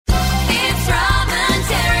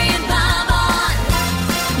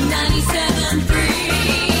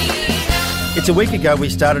It's a week ago we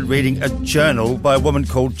started reading a journal by a woman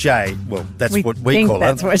called Jay. Well, that's what we call her.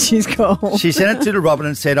 That's what she's called. She sent it to Robin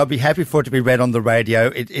and said, I'd be happy for it to be read on the radio.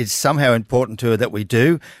 It is somehow important to her that we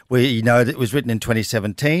do. We know that it was written in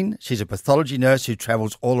 2017. She's a pathology nurse who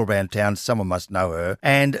travels all around town. Someone must know her.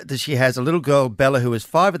 And she has a little girl, Bella, who was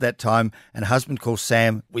 5 at that time, and a husband called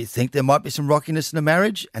Sam. We think there might be some rockiness in the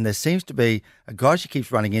marriage, and there seems to be a guy she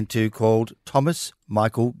keeps running into called Thomas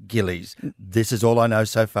Michael Gillies. This is all I know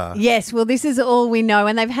so far. Yes, well, this is all we know.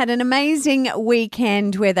 And they've had an amazing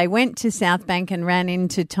weekend where they went to South Bank and ran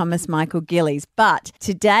into Thomas Michael Gillies. But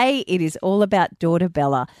today it is all about daughter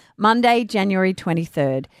Bella. Monday, January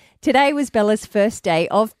 23rd. Today was Bella's first day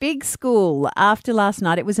of big school. After last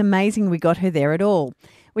night, it was amazing we got her there at all.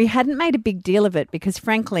 We hadn't made a big deal of it because,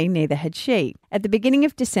 frankly, neither had she. At the beginning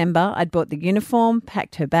of December, I'd bought the uniform,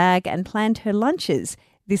 packed her bag and planned her lunches.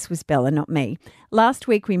 This was Bella, not me. Last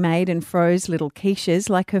week we made and froze little quiches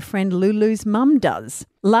like her friend Lulu's mum does.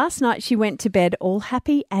 Last night she went to bed all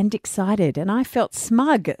happy and excited, and I felt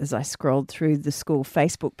smug as I scrolled through the school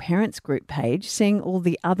Facebook parents group page, seeing all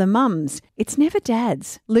the other mums. It's never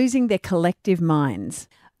dads, losing their collective minds.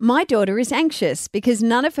 My daughter is anxious because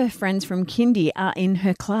none of her friends from kindy are in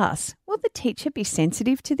her class. Will the teacher be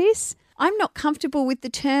sensitive to this? I'm not comfortable with the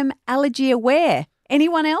term allergy aware.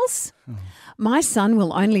 Anyone else? My son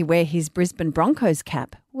will only wear his Brisbane Broncos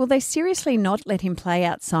cap. Will they seriously not let him play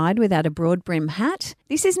outside without a broad brim hat?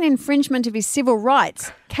 This is an infringement of his civil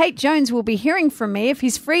rights. Kate Jones will be hearing from me if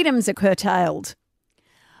his freedoms are curtailed.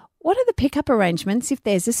 What are the pickup arrangements if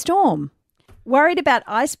there's a storm? Worried about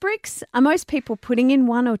ice bricks? Are most people putting in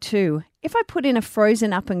 1 or 2? If I put in a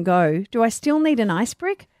frozen up and go, do I still need an ice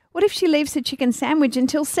brick? What if she leaves her chicken sandwich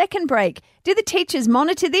until second break? Do the teachers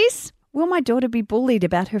monitor this? Will my daughter be bullied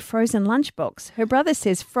about her frozen lunchbox? Her brother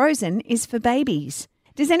says frozen is for babies.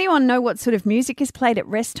 Does anyone know what sort of music is played at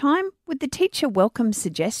rest time? Would the teacher welcome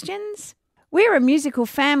suggestions? We're a musical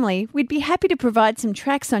family. We'd be happy to provide some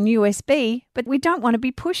tracks on USB, but we don't want to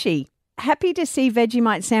be pushy. Happy to see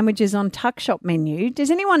Vegemite sandwiches on Tuck Shop menu.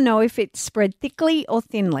 Does anyone know if it's spread thickly or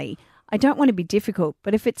thinly? I don't want to be difficult,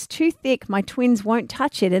 but if it's too thick, my twins won't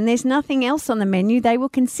touch it and there's nothing else on the menu they will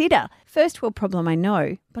consider. First world problem, I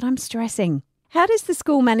know, but I'm stressing. How does the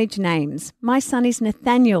school manage names? My son is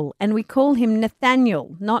Nathaniel and we call him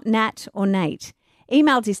Nathaniel, not Nat or Nate.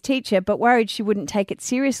 Emailed his teacher but worried she wouldn't take it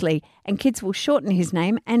seriously and kids will shorten his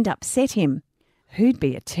name and upset him. Who'd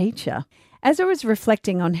be a teacher? As I was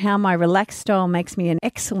reflecting on how my relaxed style makes me an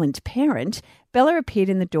excellent parent, Bella appeared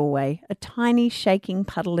in the doorway, a tiny, shaking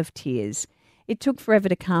puddle of tears. It took forever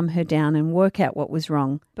to calm her down and work out what was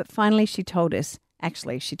wrong, but finally she told us.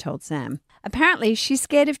 Actually, she told Sam. Apparently, she's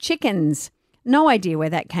scared of chickens. No idea where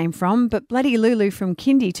that came from, but bloody Lulu from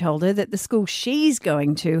kindy told her that the school she's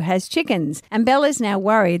going to has chickens, and Bella's now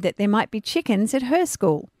worried that there might be chickens at her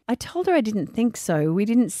school. I told her I didn't think so. We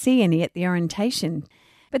didn't see any at the orientation.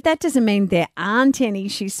 But that doesn't mean there aren't any,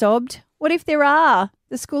 she sobbed. What if there are?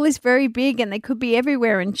 The school is very big and they could be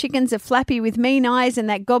everywhere and chickens are flappy with mean eyes and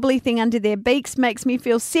that gobbly thing under their beaks makes me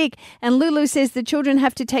feel sick. And Lulu says the children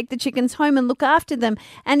have to take the chickens home and look after them.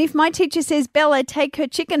 And if my teacher says, Bella, take her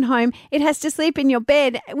chicken home, it has to sleep in your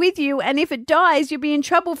bed with you. And if it dies, you'll be in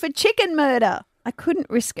trouble for chicken murder. I couldn't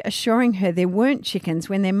risk assuring her there weren't chickens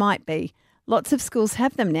when there might be. Lots of schools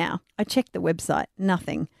have them now. I checked the website,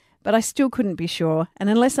 nothing. But I still couldn't be sure, and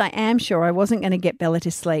unless I am sure, I wasn't going to get Bella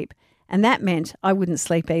to sleep. And that meant I wouldn't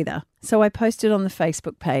sleep either. So I posted on the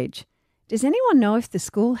Facebook page. Does anyone know if the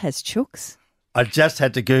school has chooks? I just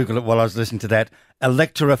had to Google it while I was listening to that.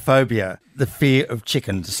 Electrophobia, the fear of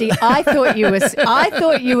chickens. See, I thought you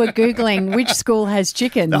were Googling which school has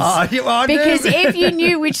chickens. I because do. if you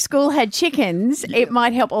knew which school had chickens, it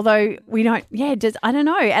might help, although we don't, I don't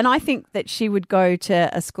know. And I think that she would go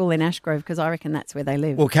to a school in Ashgrove because I reckon that's where they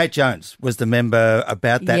live. Well, Kate Jones was the member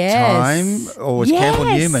about that time, or was Campbell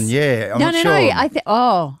Newman? Yeah, I'm not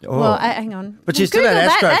sure. Well, hang on. But she's still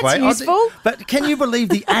at Ashgrove. That's useful. But can you believe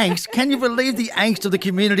the angst? Can you believe the angst of the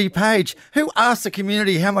community page? Who asked the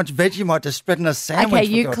community how much Vegemite to spread in a sandwich? Okay,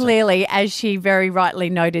 you clearly, as she very rightly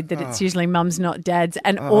noted, that it's usually mums, not dads,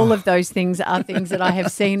 and all of those things are things that I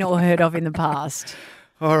have seen or heard of in the past.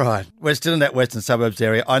 All right. We're still in that Western Suburbs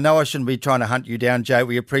area. I know I shouldn't be trying to hunt you down, Jay.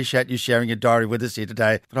 We appreciate you sharing your diary with us here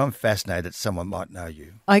today, but I'm fascinated that someone might know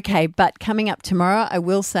you. Okay, but coming up tomorrow, I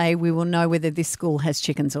will say we will know whether this school has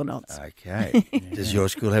chickens or not. Okay. Does your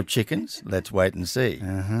school have chickens? Let's wait and see.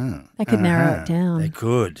 They could narrow it down. They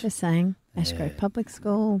could. Just saying. Ashgrove Public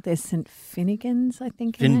School. There's St Finnegan's, I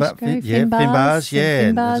think, in Ashgrove. Finbars, yeah.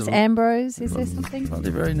 Finbars, Ambrose. Is there something? Well,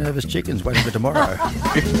 they're very nervous chickens waiting for tomorrow.